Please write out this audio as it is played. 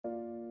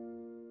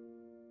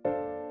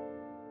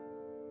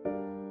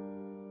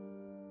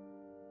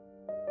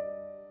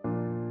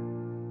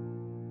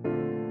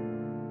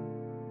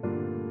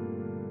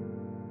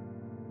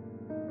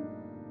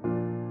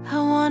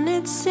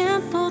wanted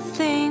simple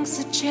things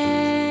to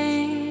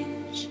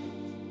change.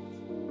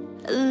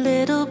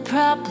 Little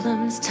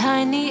problems,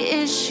 tiny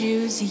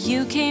issues,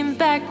 you came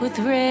back with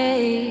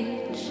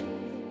rage.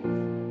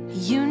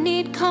 You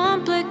need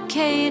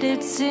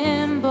complicated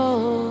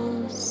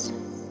symbols.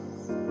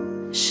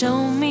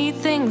 Show me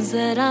things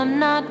that I'm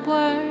not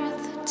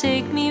worth.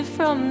 Take me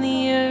from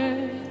the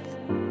earth.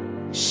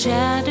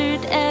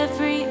 Shattered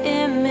every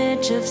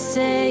image of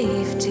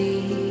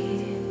safety.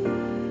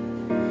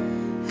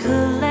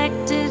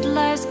 Collected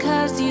lies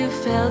 'cause you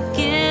felt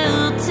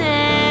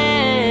guilty.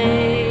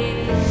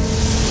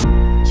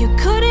 You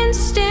couldn't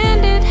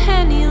stand it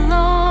any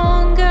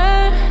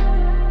longer.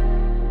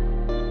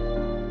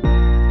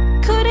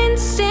 Couldn't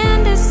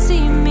stand to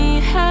see me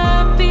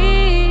happy.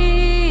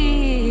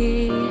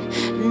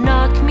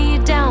 Knock me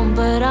down,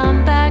 but I'm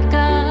back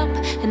up,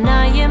 and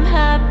I am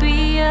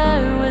happier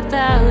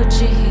without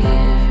you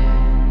here.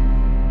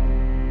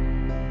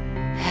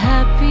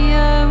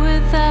 Happier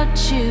without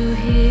you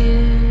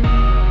here.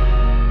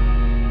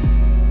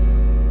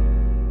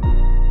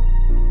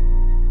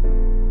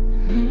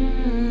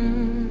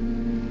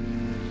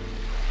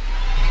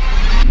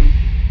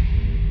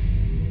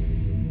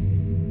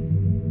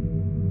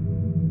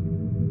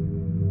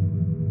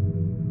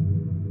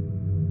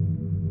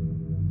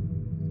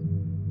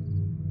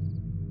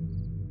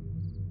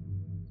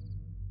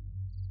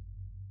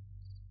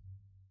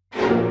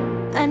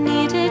 I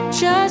needed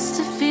just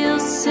to feel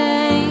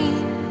sane.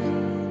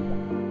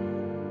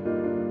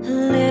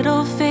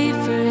 Little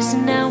favors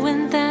now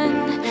and then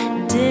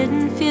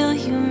didn't feel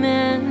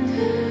human.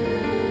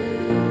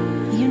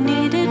 You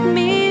needed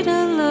me to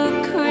look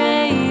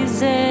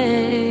crazy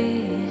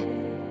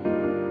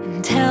and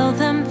tell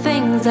them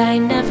things I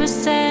never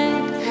said,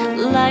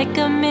 like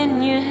I'm in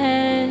your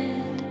head.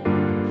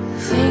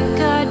 Thank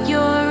God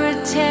you're a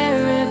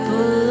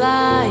terrible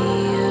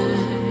liar,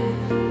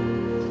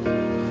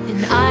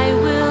 and I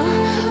will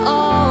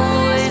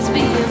always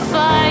be a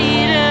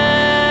fighter.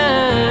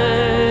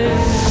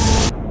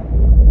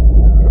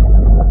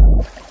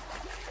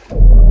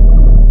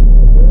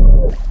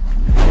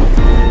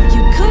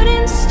 You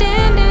couldn't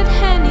stand it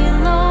any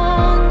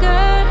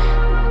longer.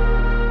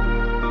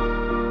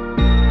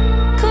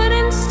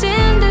 Couldn't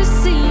stand to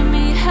see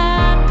me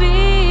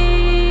happy.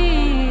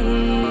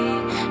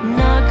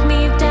 Knock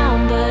me down,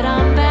 but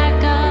I'm back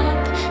up,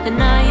 and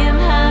I am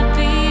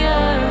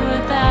happier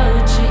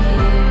without you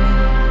here.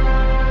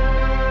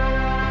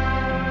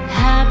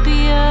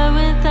 Happier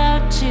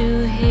without you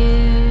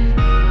here.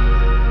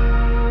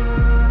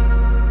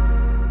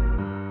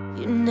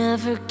 You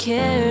never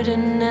cared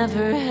and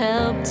never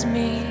helped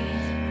me,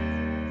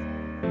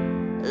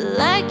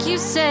 like you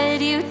said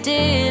you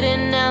did,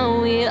 and now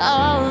we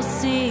all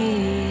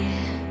see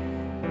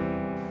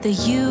that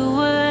you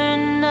were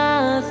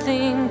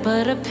nothing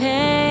but a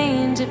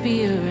pain to be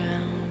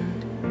around.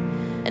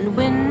 And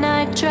when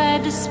I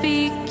tried to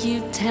speak, you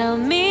tell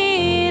me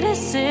to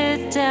sit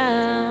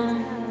down.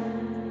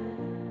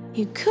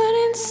 You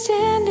couldn't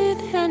stand it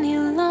any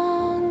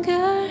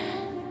longer.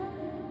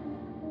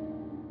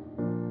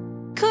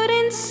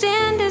 Couldn't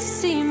stand to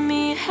see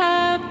me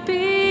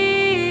happy.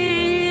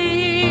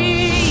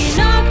 You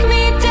knocked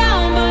me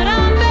down, but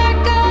I'm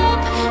back up,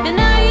 and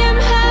I am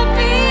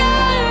happier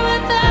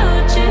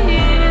without you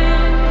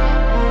here.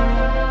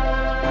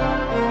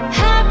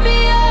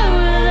 Happier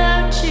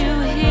without you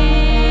here.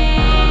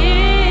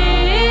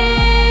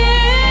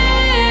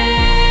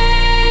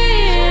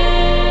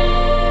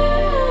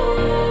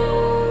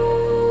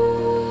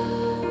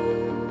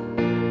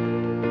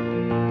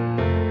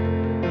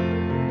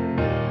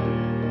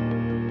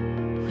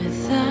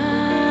 Without